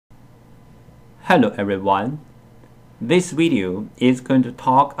Hello everyone. This video is going to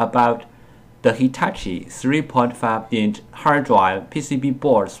talk about the Hitachi 3.5-inch hard drive PCB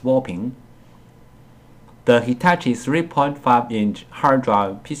board swapping. The Hitachi 3.5-inch hard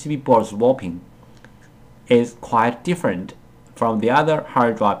drive PCB board swapping is quite different from the other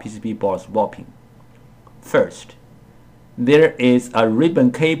hard drive PCB board swapping. First, there is a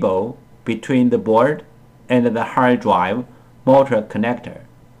ribbon cable between the board and the hard drive motor connector,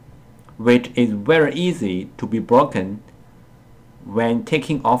 which is very easy to be broken when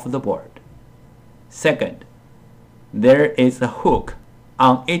taking off the board. Second, there is a hook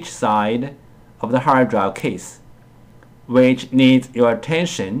on each side of the hard drive case, which needs your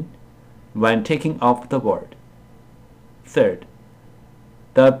attention when taking off the board. Third,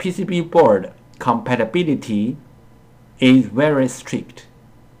 the PCB board compatibility is very strict.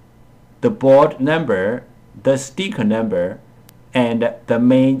 The board number, the sticker number, and the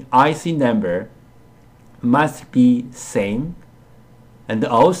main IC number must be same, and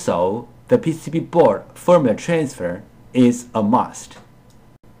also the PCB board firmware transfer is a must.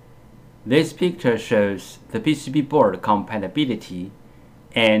 This picture shows the PCB board compatibility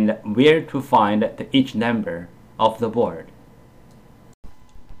and where to find each number of the board.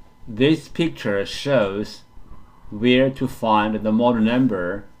 This picture shows where to find the model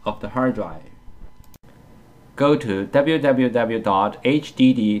number of the hard drive. Go to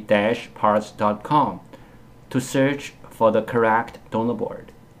www.hdd-parts.com to search for the correct donor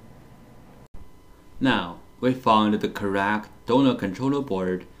board. Now, we found the correct donor controller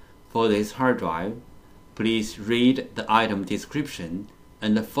board for this hard drive. Please read the item description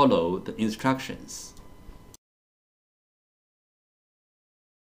and follow the instructions.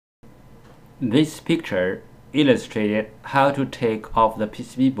 This picture illustrated how to take off the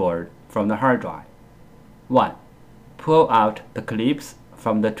PCB board from the hard drive. 1. Pull out the clips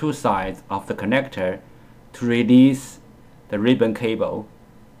from the two sides of the connector to release the ribbon cable.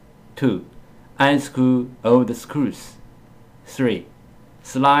 2. Unscrew all the screws. 3.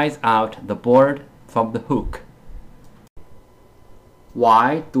 Slide out the board from the hook.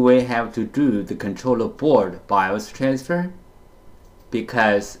 Why do we have to do the controller board BIOS transfer?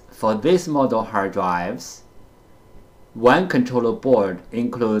 Because for this model hard drives, one controller board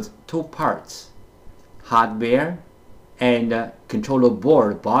includes two parts, hardware and controller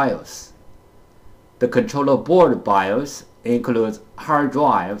board BIOS. The controller board BIOS includes hard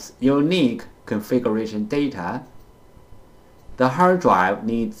drive's unique configuration data. The hard drive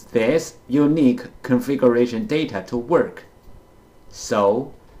needs this unique configuration data to work.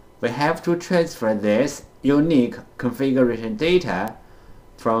 So, we have to transfer this unique configuration data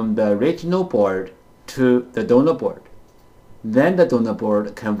from the original board to the donor board. Then the donor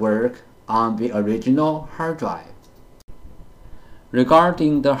board can work on the original hard drive.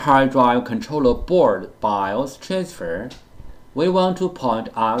 Regarding the hard drive controller board BIOS transfer, we want to point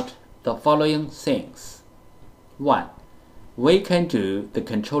out the following things. 1. We can do the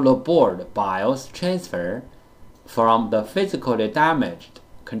controller board BIOS transfer from the physically damaged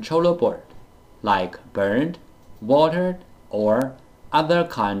controller board, like burned, watered, or other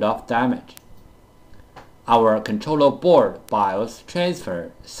kind of damage. Our controller board BIOS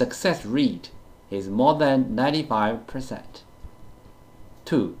transfer success rate is more than 95%.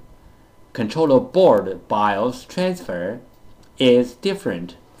 2. Controller board BIOS transfer is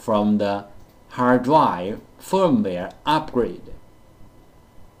different from the hard drive firmware upgrade.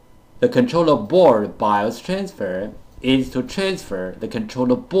 The controller board BIOS transfer is to transfer the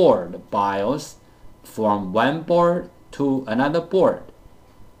controller board BIOS from one board to another board,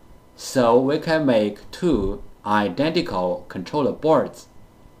 so we can make two identical controller boards.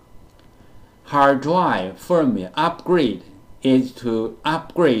 Hard drive firmware upgrade is to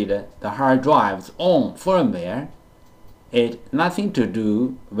upgrade the hard drive's own firmware. It has nothing to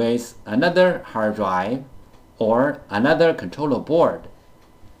do with another hard drive or another controller board.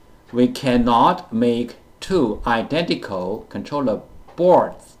 We cannot make two identical controller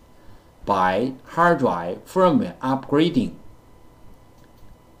boards by hard drive firmware upgrading.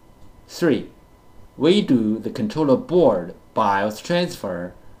 3. We do the controller board BIOS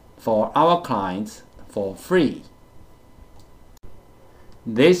transfer for our clients for free.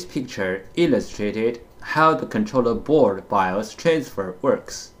 This picture illustrated how the controller board BIOS transfer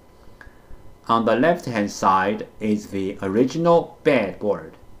works. On the left-hand side is the original bad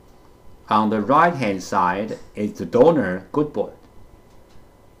board. On the right-hand side is the donor good board.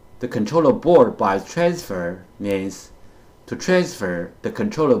 The controller board BIOS transfer means to transfer the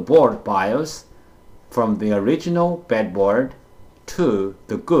controller board BIOS from the original bad board to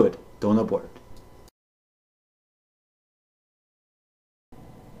the good donor board.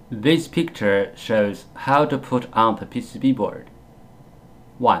 This picture shows how to put on the PCB board.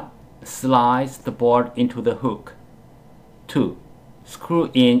 1. Slice the board into the hook. 2.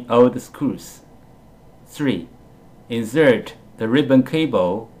 Screw in all the screws. 3. Insert the ribbon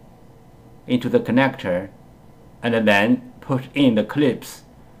cable into the connector and then put in the clips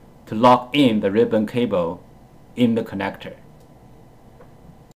to lock in the ribbon cable in the connector.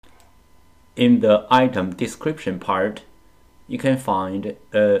 In the item description part, you can find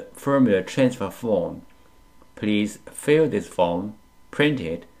a firmware transfer form. Please fill this form, print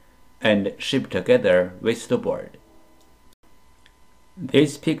it, and ship together with the board.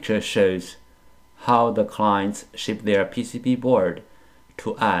 This picture shows how the clients ship their PCB board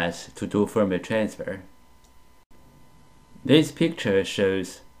to us to do firmware transfer. This picture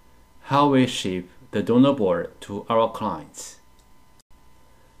shows how we ship the donor board to our clients.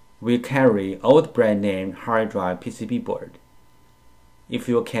 We carry old brand name hard drive PCB board. If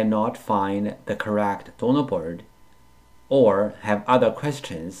you cannot find the correct donor board or have other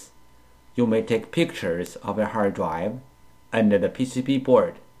questions, you may take pictures of a hard drive and the PCB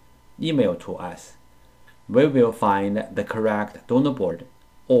board, email to us. We will find the correct donor board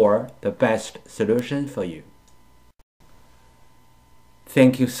or the best solution for you.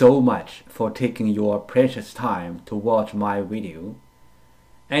 Thank you so much for taking your precious time to watch my video.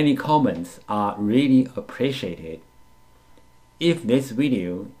 Any comments are really appreciated. If this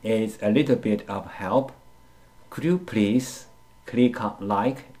video is a little bit of help, could you please click on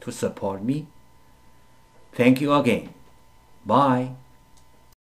like to support me? Thank you again. Bye.